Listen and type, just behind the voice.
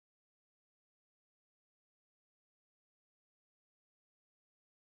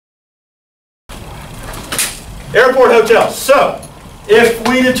Airport hotels. So, if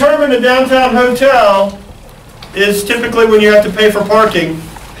we determine a downtown hotel is typically when you have to pay for parking,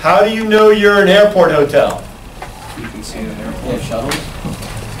 how do you know you're an airport hotel? You can see an airport shuttles.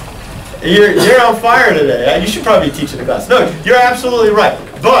 You're on fire today. You should probably be teaching the class. No, you're absolutely right.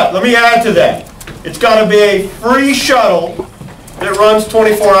 But let me add to that. It's got to be a free shuttle that runs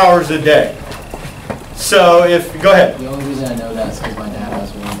 24 hours a day. So go ahead. The only reason I know that is because my dad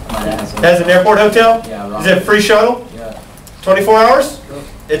has one. My dad has an airport hotel? Yeah. Is it a free shuttle? Yeah. 24 hours? Sure.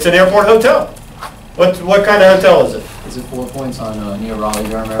 It's an airport hotel. What kind of hotel is it? Is it 4 Points on near Raleigh,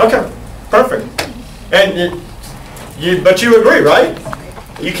 Durham? Okay, perfect. And but you agree, right?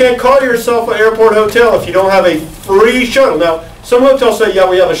 You can't call yourself an airport hotel if you don't have a free shuttle. Now, some hotels say, yeah,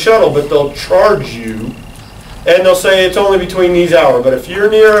 we have a shuttle, but they'll charge you, and they'll say it's only between these hours. But if you're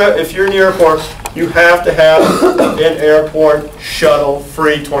near the airport, you have to have an airport shuttle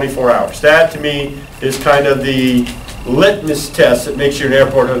free 24 hours. That, to me, is kind of the litmus test that makes you an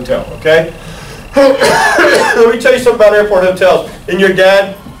airport hotel, okay? Let me tell you something about airport hotels. And your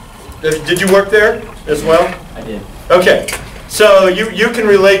dad, did you work there as well? I did. Okay, so you can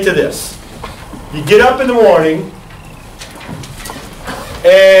relate to this. You get up in the morning,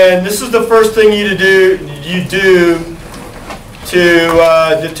 and this is the first thing you do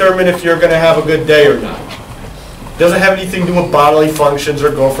to determine if you're going to have a good day or not. Doesn't have anything to do with bodily functions or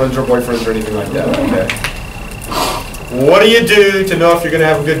girlfriends or boyfriends or anything like that, okay? What do you do to know if you're going to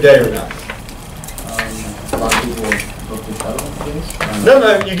have a good day or not? A lot of people book the shuttle, please.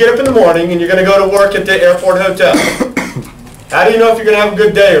 No, you get up in the morning and you're going to go to work at the airport hotel. How do you know if you're going to have a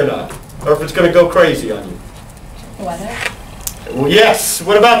good day or not? Or if it's going to go crazy on you? The weather? Well, yes.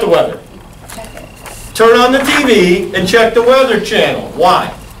 What about the weather? Check it. Turn on the TV and check the Weather Channel.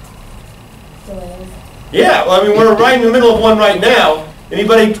 Why? Delays. Yeah, well, I mean, we're right in the middle of one right now.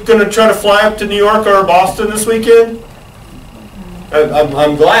 Anybody going to try to fly up to New York or Boston this weekend?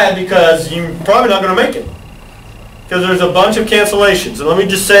 I'm glad, because you're probably not going to make it. Because there's a bunch of cancellations. And let me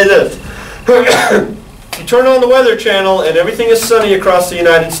just say this. You turn on the Weather Channel and everything is sunny across the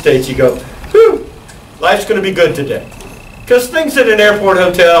United States. You go, whew, life's going to be good today. Because things at an airport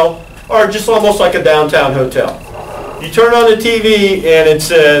hotel are just almost like a downtown hotel. You turn on the TV and it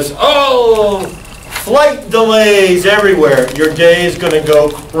says, oh, flight delays everywhere. Your day is going to go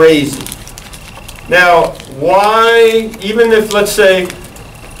crazy. Now, why, even if, let's say,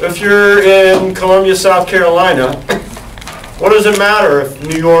 if you're in Columbia, South Carolina, what does it matter if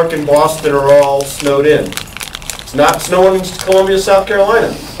New York and Boston are all snowed in? It's not snowing in Columbia, South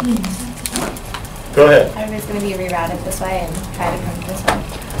Carolina. Go ahead. Everybody's going to be rerouted this way and try to come this way.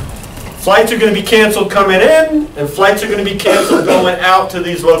 Flights are going to be canceled coming in, and flights are going to be canceled going out to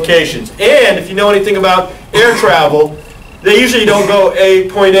these locations. And if you know anything about air travel, they usually don't go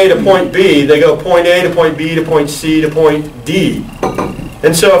point A to point B. They go point A to point B to point C to point D.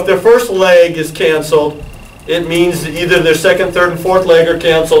 And so if their first leg is canceled, it means that either their second, third, and fourth leg are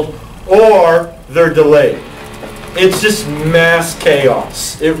canceled, or they're delayed. It's just mass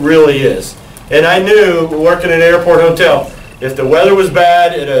chaos. It really is. And I knew, working in an airport hotel, if the weather was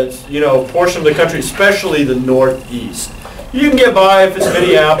bad in a portion of the country, especially the Northeast, you can get by if it's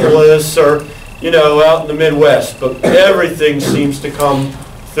Minneapolis or out in the Midwest, but everything seems to come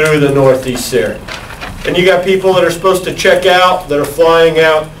through the Northeast there. And you got people that are supposed to check out, that are flying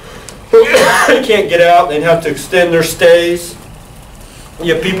out, they can't get out, they have to extend their stays.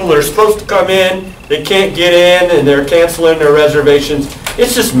 You have people that are supposed to come in, they can't get in, and they're canceling their reservations.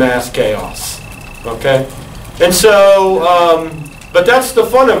 It's just mass chaos, okay? And so, but that's the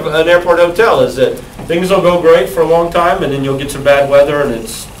fun of an airport hotel, is that things will go great for a long time, and then you'll get some bad weather, and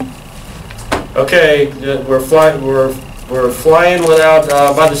it's, okay, we're flying without,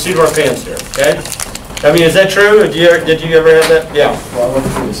 by the seat of our pants here, okay? I mean, is that true? Did you ever have that? Yeah. Well, I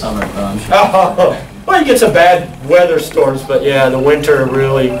went through the summer, but I'm sure. Oh, well, you get some bad weather storms, but yeah, the winter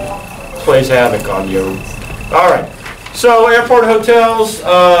really plays havoc on you. All right. So airport hotels,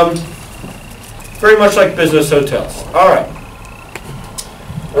 very much like business hotels. All right.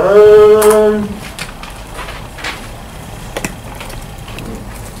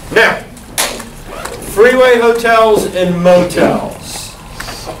 Now, freeway hotels and motels.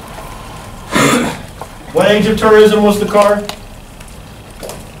 What age of tourism was the car?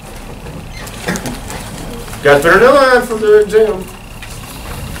 Guys better know that for their exam.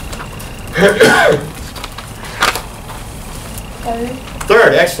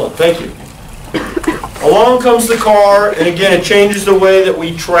 Third, excellent, thank you. Along comes the car, and again, it changes the way that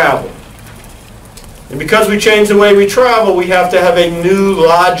we travel. And because we change the way we travel, we have to have a new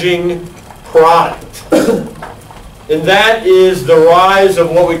lodging product. And that is the rise of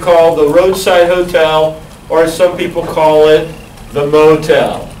what we call the roadside hotel or as some people call it, the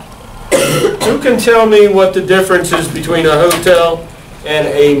motel. Who can tell me what the difference is between a hotel and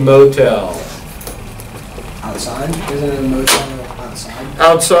a motel? Outside? Isn't it a motel outside?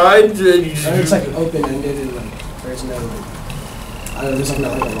 Outside? It's like open-ended and like there's no like, I don't know, there's like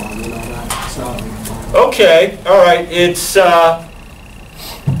not like a lobby and all that. It's not like a bar. Okay, all right. It's not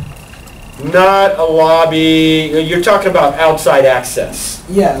a lobby. You're talking about outside access.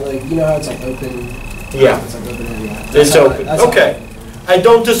 Yeah, like you know how it's like open. Yeah. It's like open-ended. Yeah. It's open. Okay. I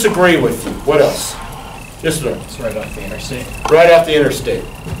don't disagree with you. What else? Yes, sir. It's right off the interstate. Right off the interstate.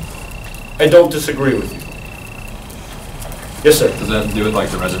 I don't disagree with you. Yes, sir. Does that have to do with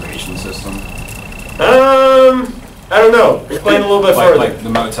like the reservation system? I don't know. Explain a little bit further. Like the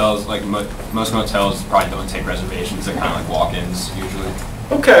motels, like most motels probably don't take reservations. They're kind of like walk-ins usually.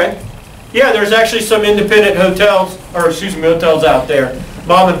 Okay. Yeah, there's actually some independent hotels, or excuse me, hotels out there,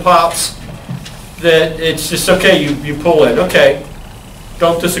 mom and pops, that it's just okay, you pull in. Okay.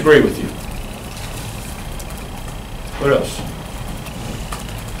 Don't disagree with you. What else?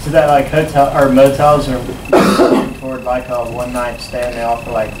 So that like hotel or motels are toward like a one-night stand. They offer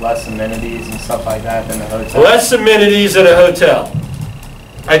like less amenities and stuff like that than the hotel. Less amenities at a hotel.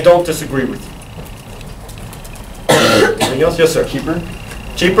 I don't disagree with you. Anything else? Yes, sir. Cheaper?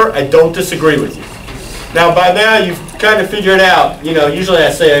 Cheaper? I don't disagree with you. Now, by now, you've kind of figured out, you know, usually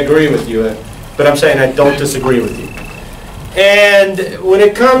I say I agree with you, but I'm saying I don't disagree with you. And when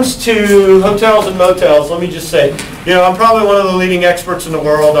it comes to hotels and motels, let me just say, you know, I'm probably one of the leading experts in the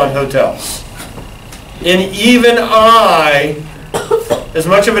world on hotels. And even I, as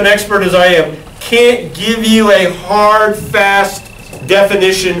much of an expert as I am, can't give you a hard, fast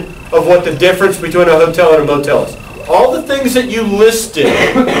definition of what the difference between a hotel and a motel is. All the things that you listed,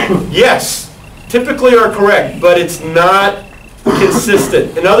 yes, typically are correct, but it's not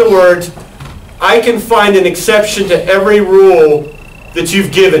consistent. In other words, I can find an exception to every rule that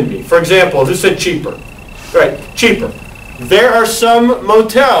you've given me. For example, who said cheaper? Right, cheaper. There are some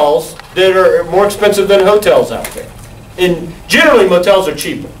motels that are more expensive than hotels out there. And generally, motels are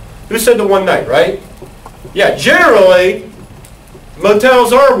cheaper. Who said the one night, right? Yeah, generally,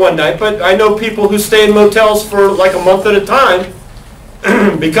 motels are one night, but I know people who stay in motels for like a month at a time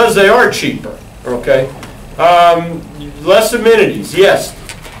because they are cheaper, okay? Less amenities, yes.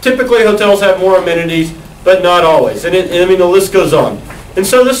 Typically, hotels have more amenities, but not always. And I mean, the list goes on. And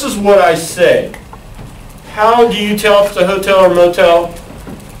so this is what I say. How do you tell if it's a hotel or motel?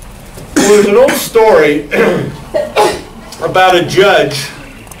 Well, there's an old story about a judge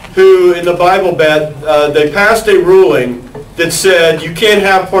who, in the Bible Belt, they passed a ruling that said you can't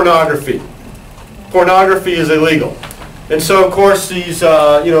have pornography. Pornography is illegal. And so, of course, these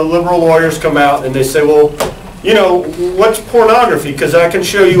liberal lawyers come out and they say, well, you know, what's pornography? Because I can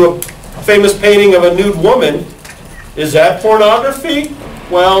show you a famous painting of a nude woman. Is that pornography?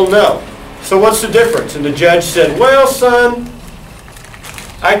 Well, no. So what's the difference? And the judge said, well, son,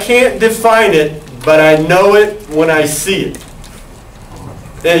 I can't define it, but I know it when I see it.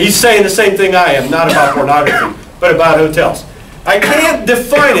 And he's saying the same thing I am, not about pornography, but about hotels. I can't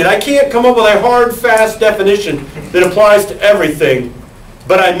define it. I can't come up with a hard, fast definition that applies to everything,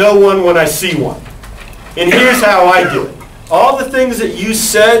 but I know one when I see one. And here's how I do it. All the things that you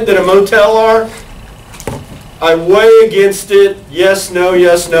said that a motel are, I weigh against it, yes, no,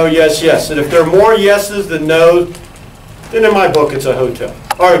 yes, no, yes, yes. And if there are more yeses than no's, then in my book it's a hotel.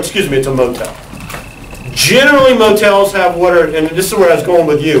 Or excuse me, it's a motel. Generally motels have what are, and this is where I was going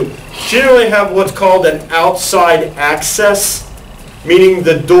with you, generally have what's called an outside access, meaning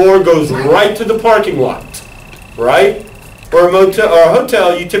the door goes right to the parking lot, right? Or a motel or a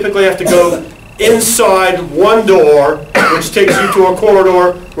hotel, you typically have to go inside one door, which takes you to a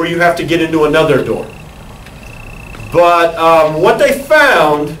corridor where you have to get into another door. But what they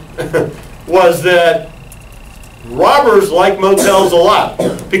found was that robbers like motels a lot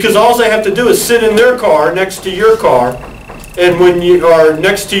because all they have to do is sit in their car next to your car, and when you are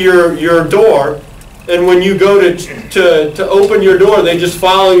next to your door, and when you go to open your door, they just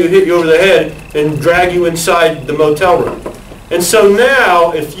follow you, hit you over the head, and drag you inside the motel room. And so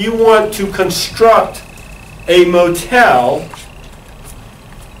now, if you want to construct a motel,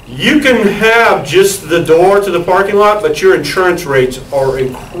 you can have just the door to the parking lot, but your insurance rates are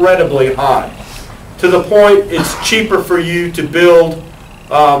incredibly high. To the point it's cheaper for you to build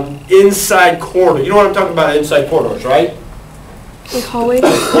inside corridors. You know what I'm talking about, inside corridors, right? Like hallways?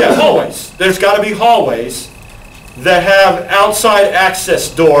 Yeah, hallways. There's got to be hallways that have outside access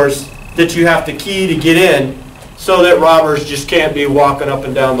doors that you have to key to get in, so that robbers just can't be walking up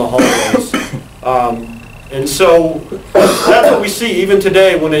and down the hallways. And so that's what we see even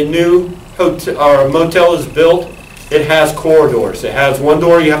today when a new hotel or a motel is built, it has corridors. It has one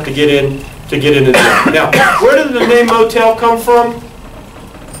door you have to get in to get into there. Now, where did the name motel come from?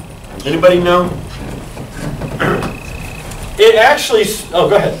 Anybody know? It actually, oh,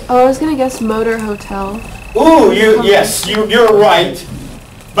 go ahead. Oh, I was gonna guess motor hotel. Ooh, you're right.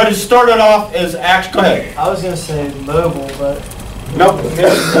 But it started off as go ahead. I was gonna say mobile, but Nope,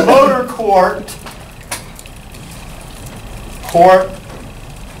 it's motor court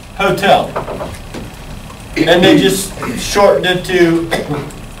hotel. And they just shortened it to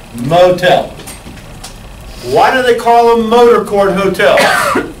motel. Why do they call them motor court hotel?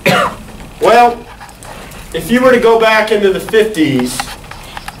 Well, if you were to go back into the 50s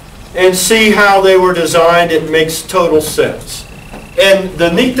and see how they were designed, it makes total sense. And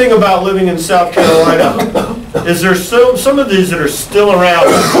the neat thing about living in South Carolina is there's some of these that are still around.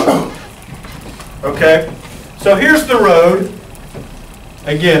 Okay? So here's the road.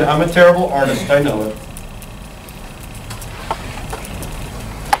 Again, I'm a terrible artist, I know it.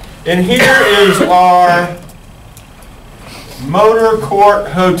 And here is our motor court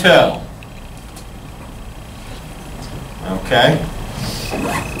hotel. Okay?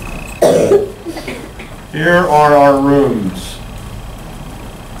 Here are our rooms.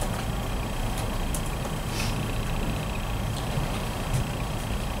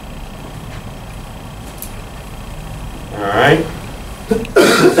 Alright?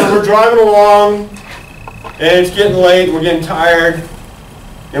 So we're driving along, and it's getting late, we're getting tired,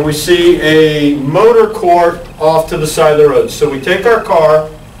 and we see a motor court off to the side of the road. So we take our car,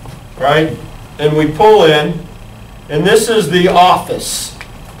 right, and we pull in, and this is the office.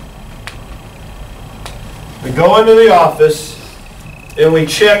 We go into the office, and we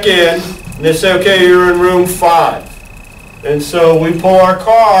check in, and they say, okay, you're in room 5. And so we pull our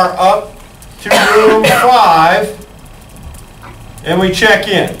car up to room 5, and we check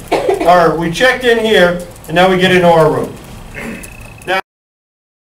in. Or we checked in here, and now we get into our room.